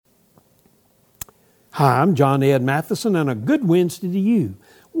Hi, I'm John Ed Matheson, and a good Wednesday to you.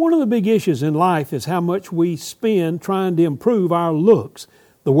 One of the big issues in life is how much we spend trying to improve our looks.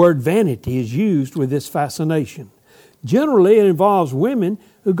 The word vanity is used with this fascination. Generally, it involves women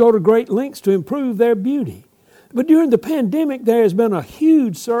who go to great lengths to improve their beauty. But during the pandemic, there has been a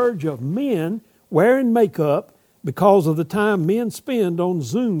huge surge of men wearing makeup because of the time men spend on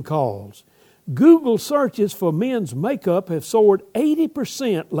Zoom calls. Google searches for men's makeup have soared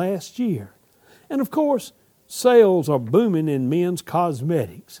 80% last year. And of course, sales are booming in men's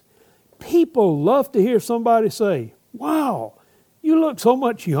cosmetics. People love to hear somebody say, "Wow, you look so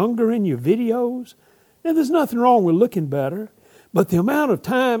much younger in your videos." Now, there's nothing wrong with looking better, but the amount of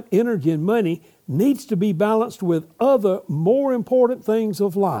time, energy, and money needs to be balanced with other more important things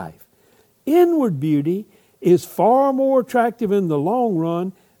of life. Inward beauty is far more attractive in the long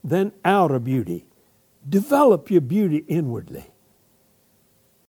run than outer beauty. Develop your beauty inwardly.